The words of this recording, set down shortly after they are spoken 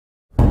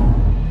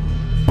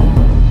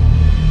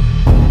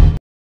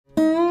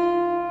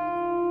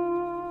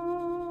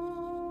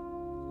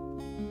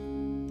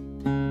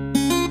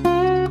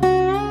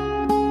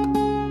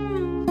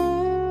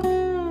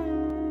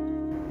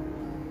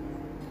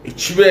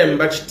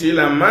chibemba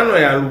chitila mano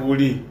ya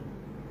lubuli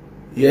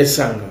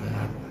yesanga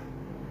mwarwa.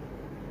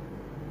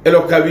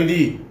 Elo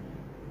kabili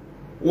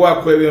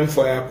wakwebe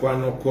mfo ya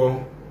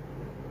kwanoko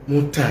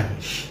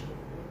mutanji.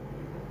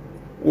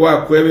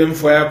 Wakwebe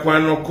mfo ya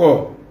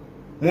kwanoko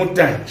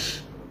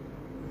mutanji.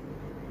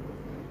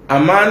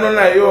 Amano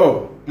na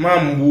yo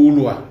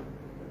mambulwa.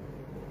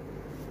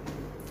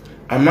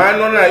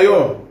 Amano na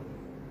yo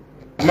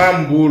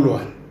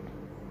mambulwa.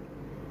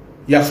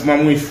 Yafuma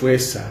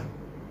muifwesa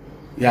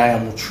ya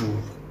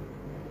muchuru.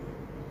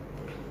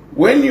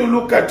 When you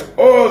look at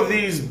all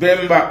these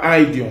Bemba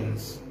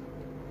idioms,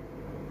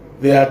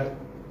 they are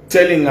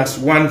telling us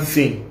one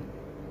thing.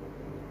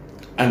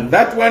 And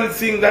that one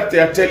thing that they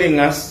are telling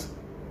us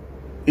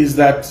is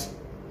that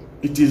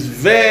it is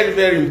very,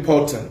 very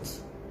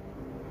important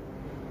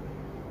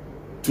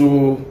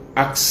to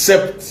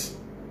accept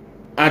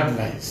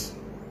advice.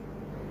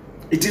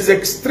 It is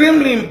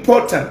extremely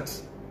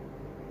important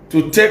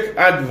to take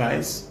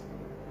advice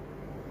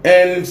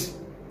and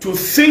to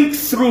think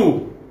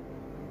through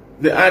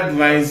the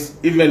advice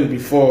even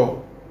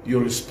before you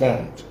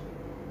respond.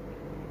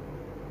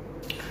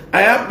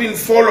 I have been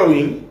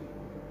following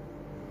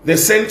the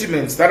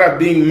sentiments that are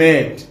being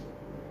made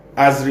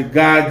as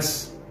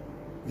regards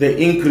the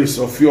increase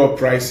of fuel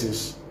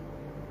prices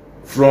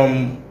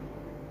from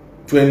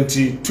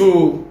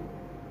 22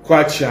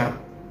 kwacha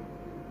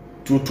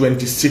to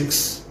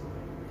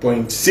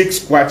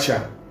 26.6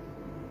 kwacha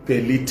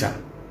per liter.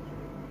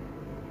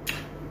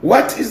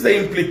 What is the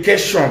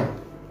implication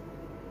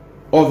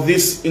of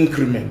this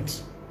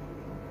increment?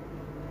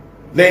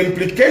 The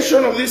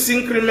implication of this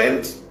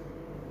increment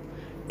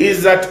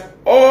is that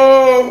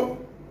all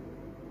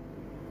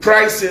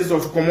prices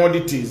of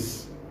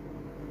commodities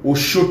will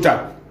shoot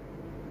up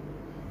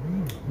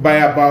by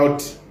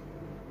about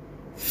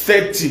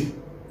 30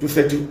 to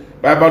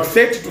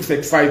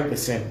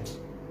 35%.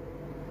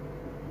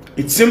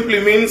 It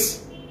simply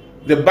means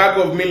the bag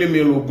of mealie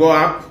meal will go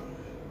up,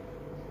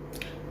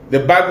 the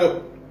bag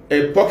of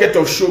a pocket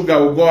of sugar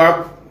will go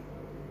up,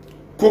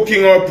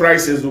 cooking oil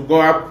prices will go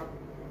up,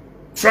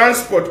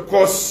 transport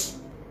costs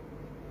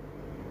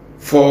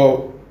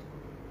for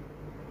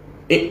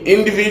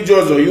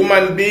individuals or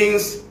human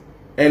beings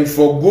and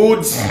for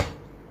goods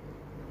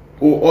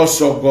will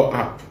also go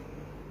up.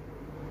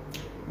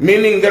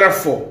 Meaning,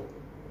 therefore,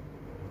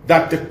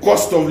 that the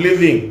cost of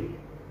living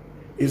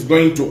is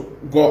going to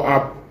go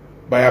up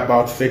by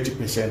about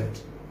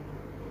 30%.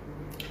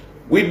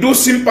 We do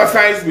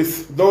sympathize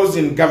with those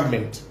in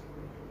government,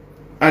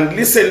 and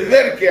listen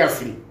very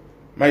carefully,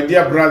 my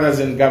dear brothers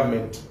in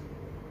government,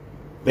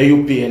 the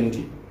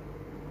UPND.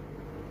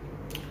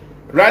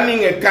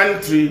 Running a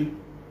country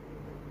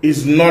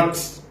is not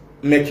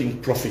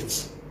making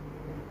profits.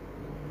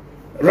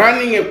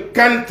 Running a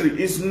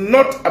country is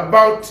not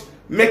about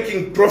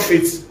making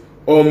profits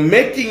or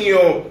making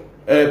your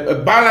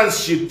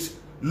balance sheet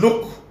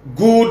look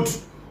good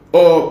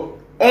or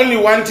only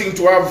wanting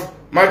to have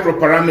micro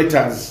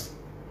parameters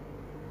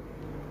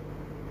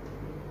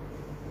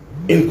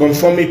in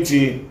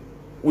conformity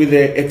with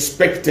the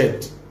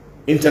expected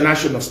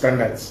international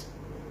standards.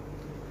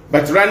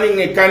 But running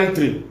a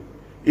country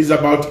is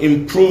about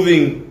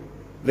improving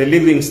the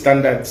living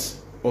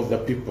standards of the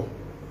people.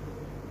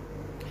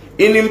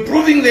 In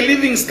improving the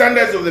living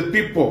standards of the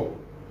people,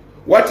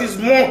 what is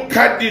more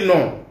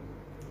cardinal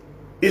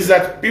is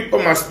that people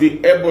must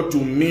be able to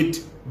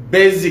meet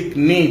basic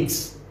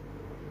needs,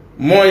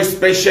 more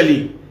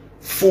especially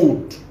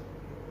food.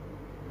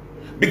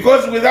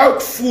 Because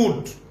without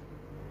food,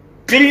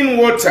 clean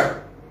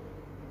water,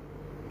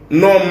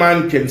 no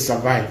man can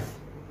survive.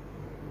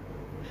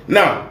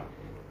 Now,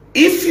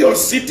 if your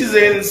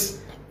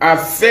citizens are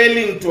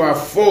failing to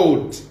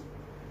afford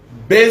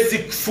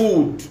basic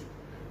food,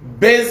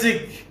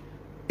 basic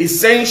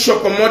essential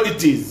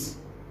commodities,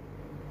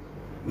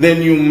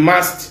 then you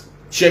must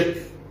check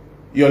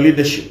your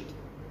leadership.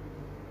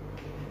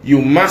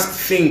 You must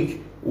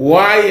think,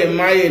 why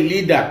am I a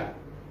leader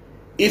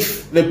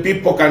if the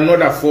people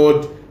cannot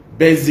afford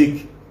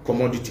basic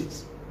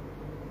commodities?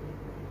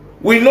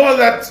 We know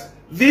that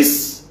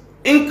this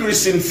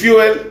increase in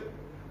fuel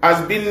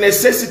has been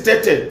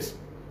necessitated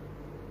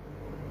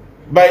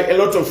by a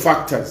lot of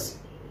factors.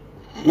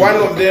 One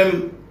of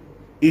them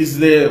is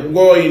the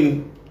war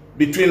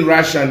between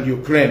Russia and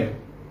Ukraine,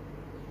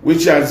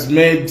 which has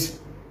made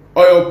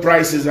oil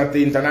prices at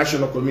the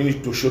international community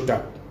to shoot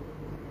up.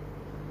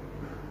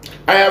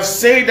 I have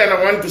said, and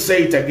I want to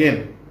say it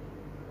again,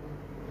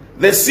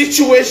 the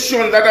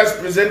situation that has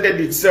presented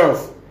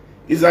itself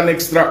is an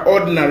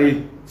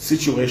extraordinary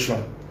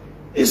situation.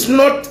 It's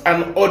not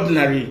an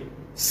ordinary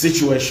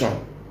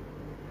situation.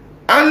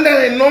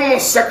 Under normal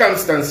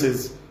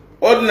circumstances,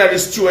 ordinary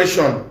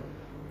situation,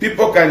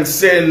 people can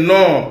say,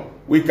 no,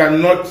 we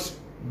cannot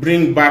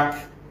bring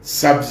back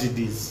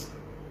subsidies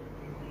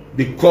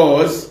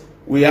because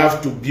we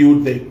have to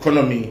build the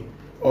economy,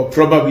 or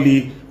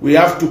probably we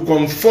have to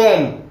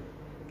conform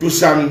to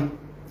some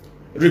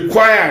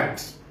required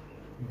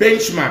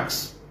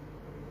benchmarks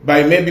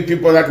by maybe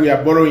people that we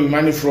are borrowing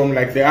money from,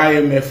 like the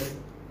IMF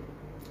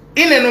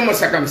in a normal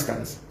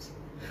circumstance.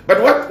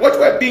 But what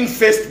we're being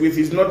faced with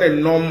is not a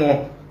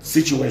normal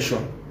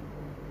situation.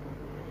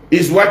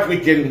 It's what we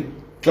can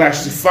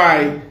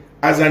classify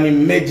as an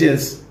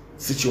emergency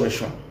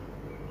situation.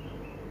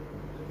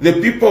 The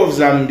people of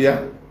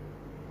Zambia,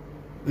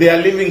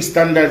 their living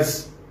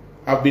standards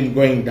have been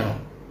going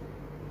down.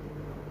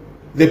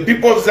 The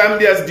people of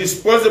Zambia's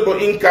disposable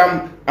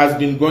income has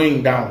been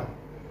going down.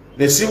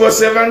 The civil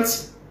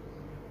servants,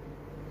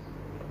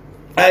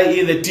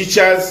 i.e. the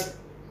teachers,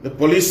 the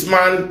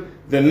policeman,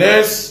 the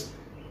nurse,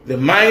 the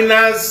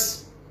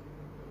miners,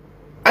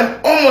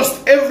 and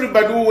almost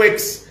everybody who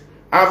works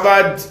have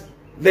had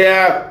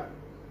their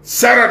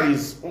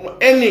salaries or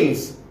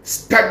earnings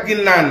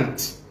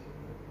stagnant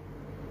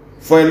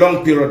for a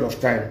long period of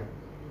time.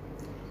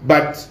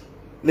 But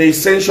the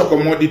essential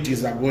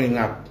commodities are going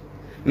up.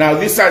 Now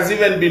this has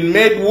even been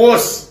made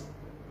worse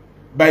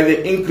by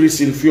the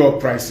increase in fuel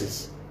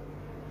prices.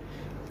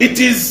 It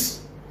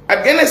is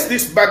against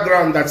this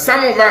background that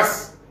some of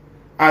us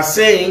are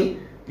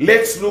saying,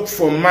 let's look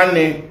for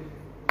money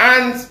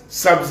and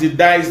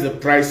subsidize the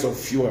price of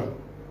fuel.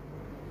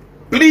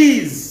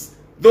 Please,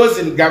 those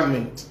in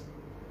government,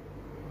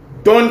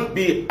 don't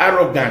be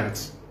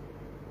arrogant.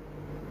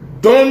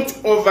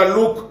 Don't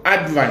overlook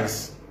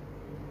advice.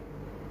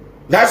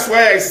 That's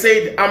why I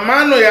said,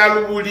 amano ya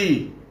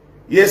lubuli,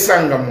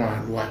 yesanga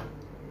mwalwa.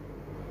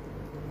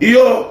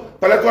 Iyo,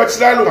 palakwa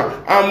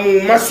chilalwa,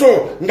 amu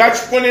maso,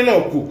 ngachikone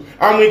noku,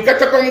 amu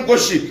ikata kwa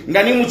mkoshi,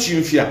 ngani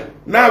muchimfia,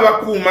 na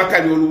waku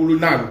makali olubulu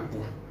na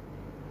lupua.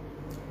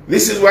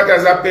 This is what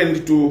has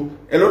happened to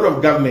a lot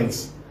of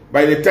governments.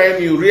 By the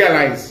time you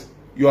realize,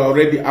 you are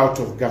already out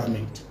of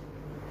government.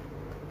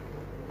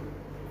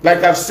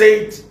 Like I've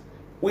said,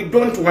 we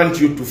don't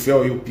want you to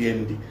fail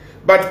UPND.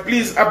 But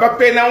please,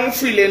 abapena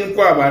umfilen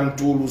kwa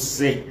bantulu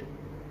se.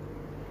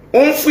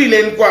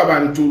 Umfilen kwa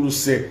bantulu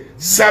se.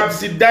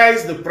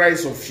 Subsidize the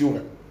price of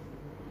fuel.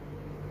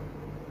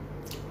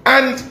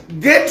 And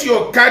get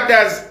your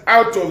cadres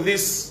out of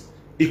this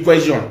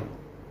equation.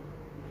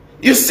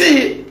 You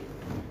see,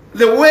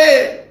 the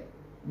way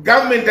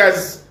government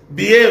has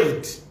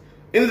behaved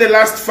in the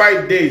last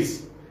 5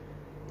 days,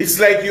 it's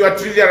like you are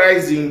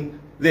trivializing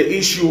the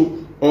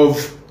issue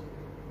of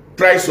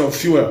price of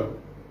fuel,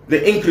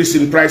 the increase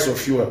in price of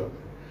fuel.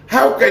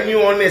 How can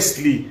you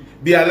honestly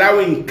be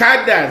allowing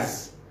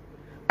cadres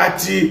at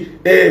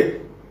the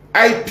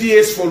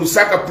IPS for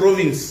Lusaka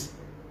province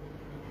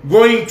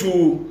going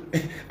to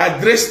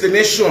address the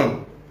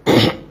nation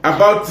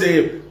about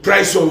the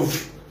price of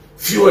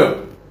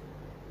fuel?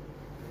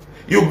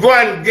 You go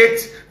and get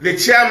the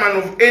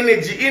chairman of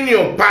energy in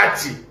your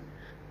party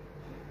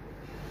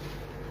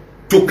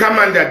to come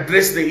and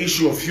address the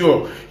issue of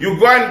fuel. You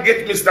go and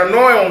get Mr.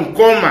 Noah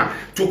Onkoma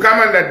to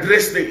come and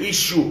address the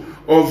issue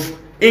of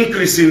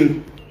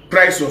increasing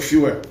price of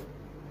fuel.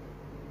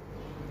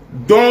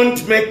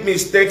 Don't make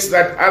mistakes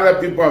that other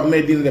people have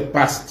made in the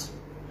past.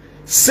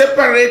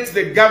 Separate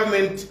the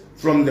government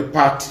from the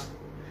party.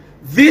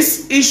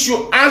 This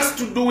issue has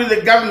to do with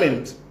the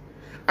government,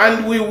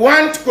 and we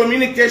want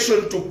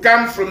communication to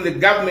come from the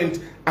government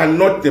and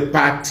not the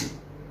party.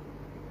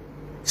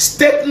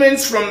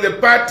 Statements from the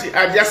party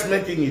are just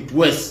making it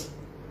worse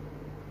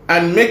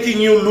and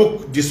making you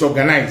look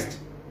disorganized.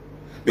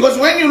 Because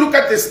when you look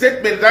at the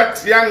statement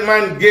that young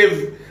man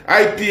gave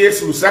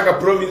IPS Lusaka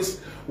province,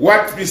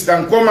 what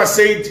Mr. Nkoma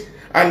said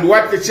and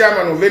what the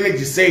chairman of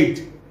energy said,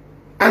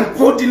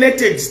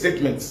 uncoordinated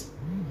statements.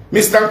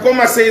 Mr.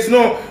 Nkoma says,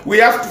 no, we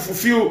have to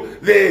fulfill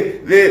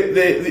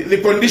the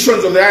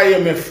conditions of the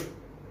IMF.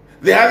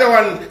 The other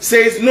one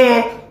says,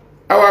 no,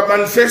 our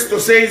manifesto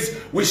says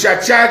we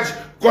shall charge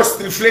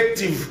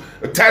cost-reflective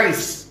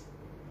tariffs.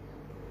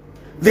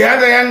 The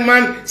other young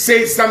man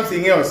says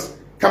something else.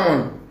 Come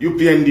on,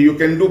 UPND, you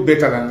can do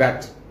better than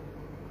that.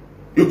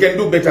 You can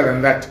do better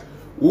than that.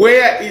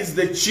 Where is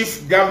the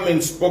chief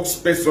government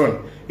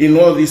spokesperson in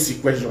all this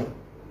equation?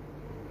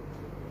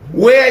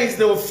 Where is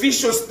the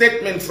official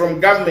statement from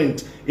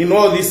government in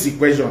all this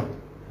equation?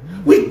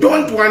 We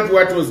don't want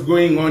what was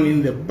going on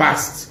in the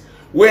past,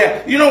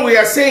 where, you know, we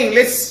are saying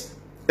let's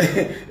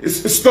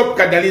stop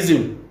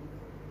cadalism.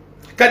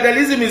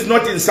 Cadalism is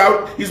not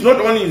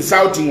only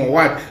insulting or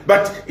what,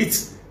 but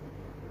it's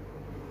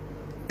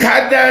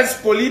cadres,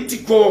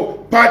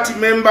 political party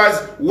members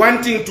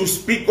wanting to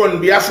speak on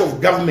behalf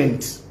of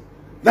government.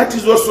 That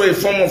is also a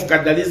form of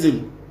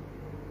cadalism.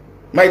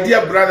 My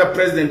dear brother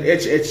President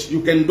HH,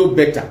 you can do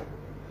better.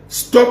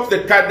 Stop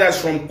the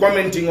cadres from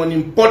commenting on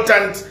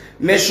important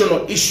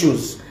national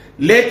issues.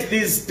 Let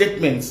these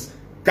statements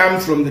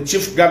come from the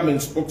chief government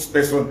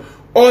spokesperson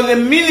or the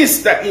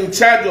minister in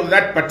charge of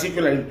that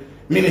particular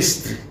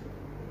ministry.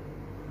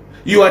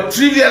 You are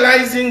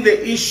trivializing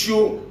the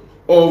issue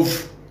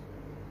of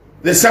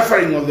the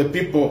suffering of the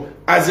people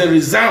as a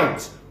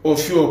result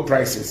of fuel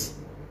prices.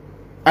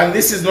 And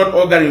this is not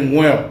auguring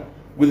well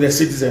with the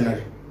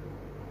citizenry.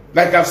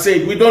 Like I've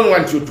said, we don't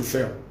want you to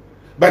fail.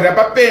 But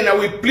apapena,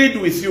 we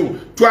plead with you,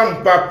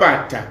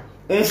 twampapata,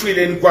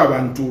 umfile nkwa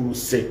bantulu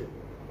se.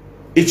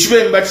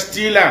 Ichwe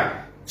mbachitila,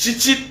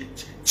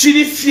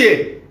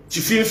 chirifye,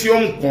 chifimfyo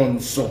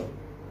mkonso.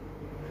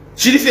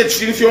 Chilife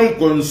chifimfyo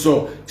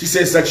mkonso,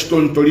 chisesa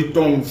chitontoli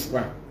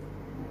tomfwa.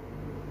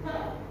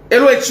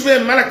 Elo echibe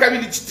mala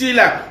kabili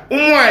chitila,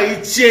 umwa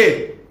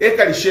iche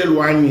ekalishe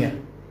luanya.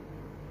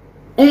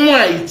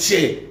 Umwa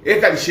iche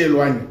ekalishe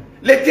luanya.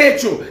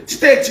 Lekecho,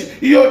 chitechi,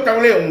 iyo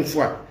taule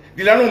umfwa.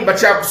 Dilano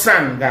mbacha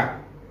kusanga.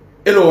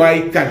 Elo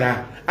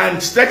waikala. And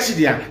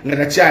chitachidia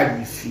ngata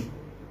ifi.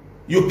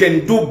 You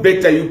can do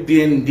better,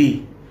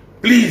 UPND.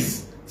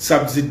 Please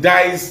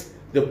subsidize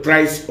the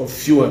price of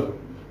fuel.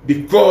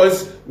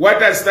 Because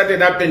what has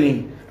started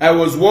happening, I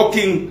was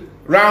walking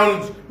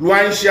around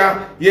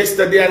Luansha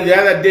yesterday and the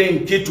other day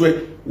in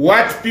Kitwe.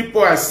 What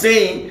people are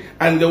saying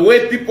and the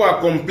way people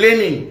are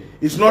complaining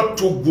is not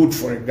too good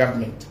for a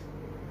government.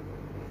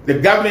 The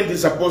government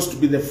is supposed to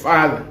be the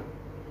father.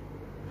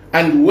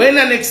 And when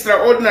an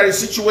extraordinary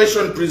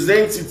situation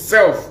presents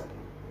itself,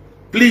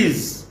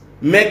 please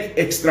make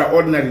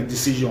extraordinary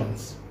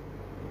decisions.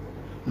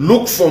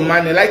 Look for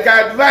money, like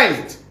I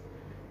advised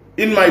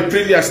in my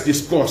previous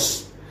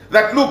discourse.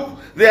 That look,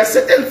 there are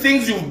certain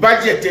things you've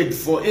budgeted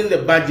for in the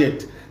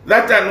budget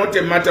that are not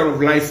a matter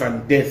of life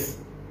and death.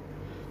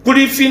 Could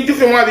you think if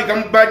you want to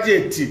become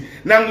budget?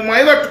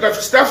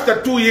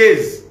 After 2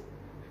 years,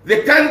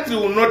 the country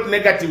will not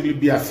negatively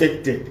be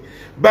affected.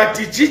 But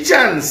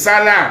Chichan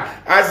Sala,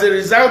 as a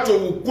result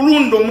of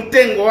Ukulundo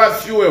Mutengo wa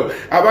fuel,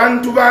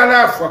 abantu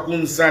balafu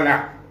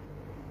kunsala.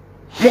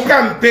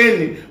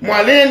 Mukampeni,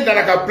 mwalenda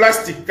naka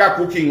plastic ka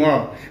cooking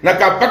oil,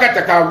 naka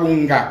pakata ka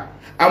wunga.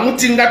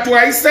 Amutinga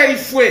tuwaisa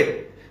ifwe,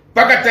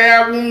 pakata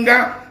ya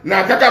wunga,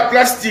 na kaka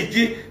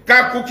plastiki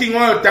ka cooking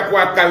oil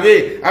takuwa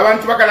kawe,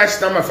 abantu baka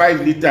nashitama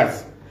 5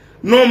 liters.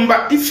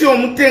 Nomba, ifyo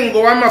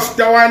mutengo wa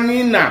mafuta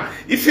wanina,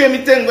 ifyo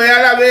mitengo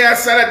ya lawe ya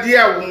saladi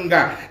ya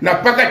wunga, na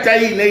pakata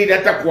hii neida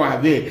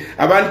takuwawe,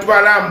 abantu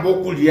balambo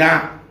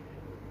kulia.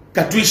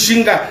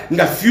 Katuishinga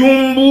nga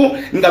fyumbu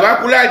nga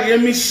bakulali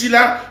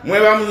emishila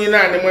mweba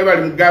mnyinane mweba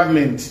li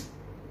government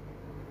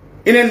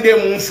inende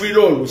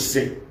mumfilo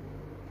luse.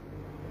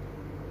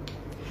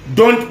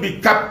 Don't be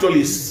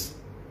capitalists.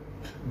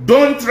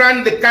 Don't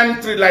run the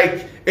country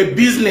like a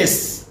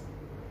business,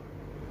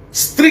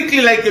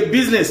 strictly like a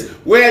business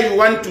where you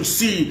want to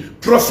see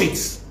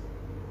profits.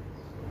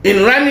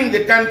 In running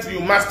the country,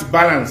 you must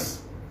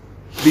balance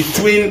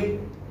between,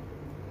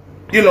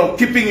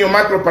 keeping your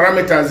macro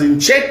parameters in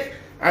check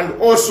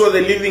and also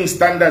the living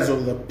standards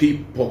of the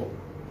people.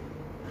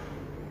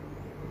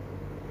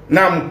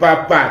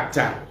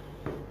 Nampapata,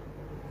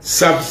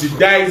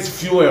 subsidize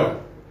fuel.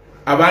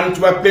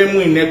 Abantu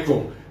bapemu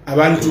ineko,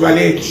 abantu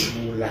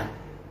balechula.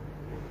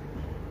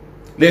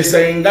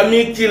 Lesa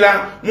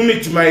ingamikila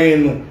mumitima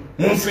yenu,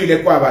 mumfile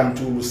kwa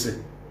abantu luse.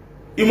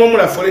 Imo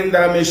mula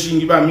forenda la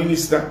meshingi ba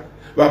minister,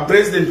 ba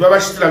president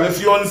babashitila be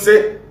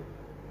fiance.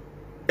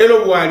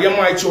 Elo bwali ya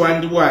mwaicho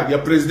wandi bwali ya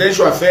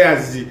presidential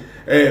affairs,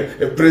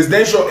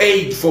 presidential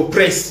aid for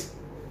press.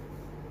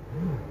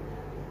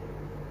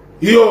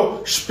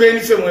 Yo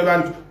shpenife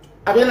mwebantu.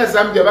 Abena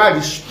Zambia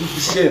bali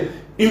shpitishe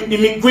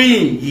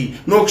imikwingi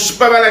no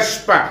kushipa bala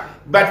shipa.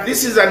 But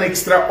this is an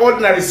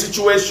extraordinary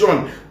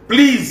situation.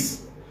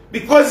 Please,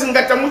 because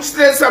ngata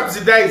muchite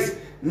subsidize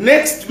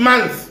next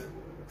month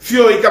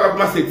fuel ikaba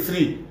kuma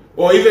 33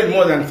 or even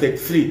more than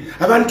 33.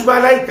 Abantu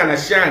balaika na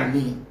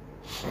shani.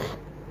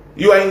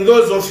 You are in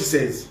those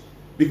offices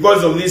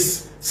because of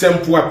these same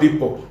poor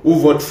people who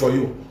vote for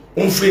you.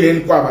 Umfile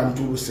kwa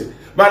abantu luse.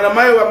 Bana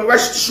mayo wa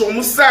mwashitisho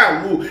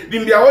musalu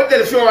limbia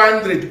hotel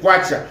 400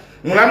 kwacha.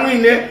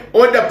 Mulamwine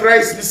order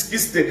price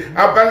nisikiste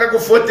apanga ko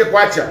 40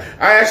 kwacha.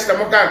 Ayashita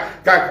moka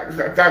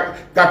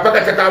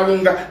kapaka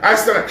takawunga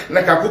ashita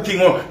na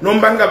cooking o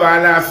nombanga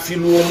bala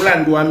afilu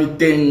omulando wa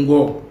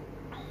mitengo.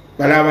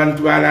 Bala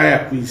abantu bala ya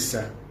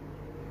kwisa.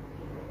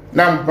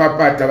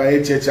 Nampapata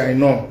ba church I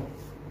know.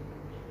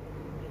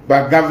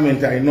 But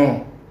government I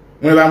know.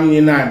 Mweba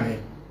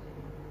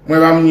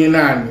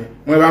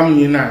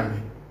mnyinane.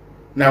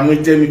 Na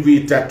mwitemi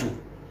kuitatu.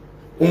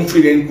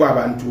 Umfile nkwa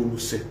abantu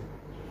luse.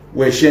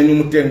 Wesheni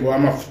mutengo wa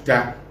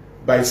mafuta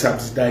by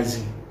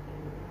subsidizing.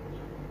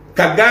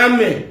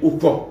 Kagame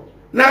uko.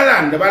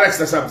 Nalanda bala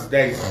kita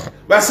subsidize.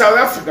 Ba South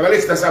Africa bala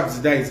kita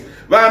subsidize.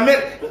 Ba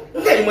America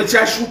ngai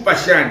mwacha shupa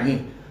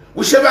shani.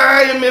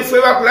 Usheba IMF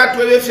weba kulatu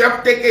wewe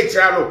kuteke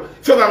chalo.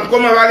 Shoba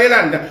mkoma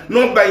walelanda.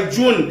 No, by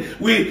June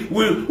we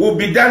will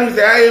be done with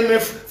the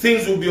IMF.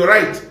 Things will be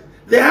right.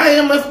 The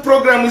IMF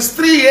program is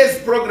 3 years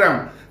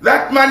program.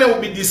 That money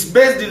will be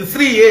disbursed in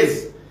 3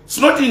 years. It's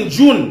not in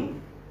June.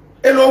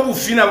 Elo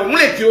bufina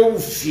mweke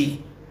obufi.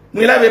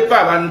 Mwilabe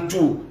pa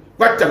bantu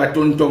kwata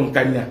batonton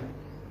kanya.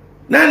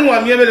 Nani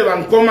wa miebele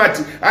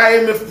bankomati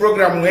IMF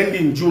program will end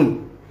in June.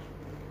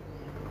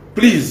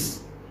 Please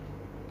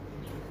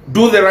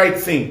do the right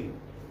thing.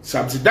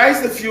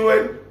 Subsidize the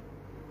fuel.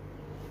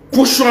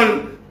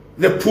 Cushion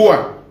the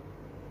poor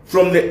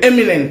from the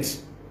imminent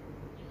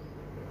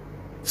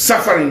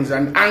sufferings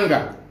and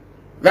anger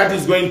that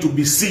is going to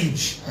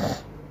besiege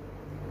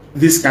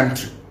this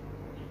country.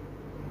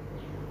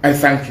 I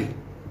thank you.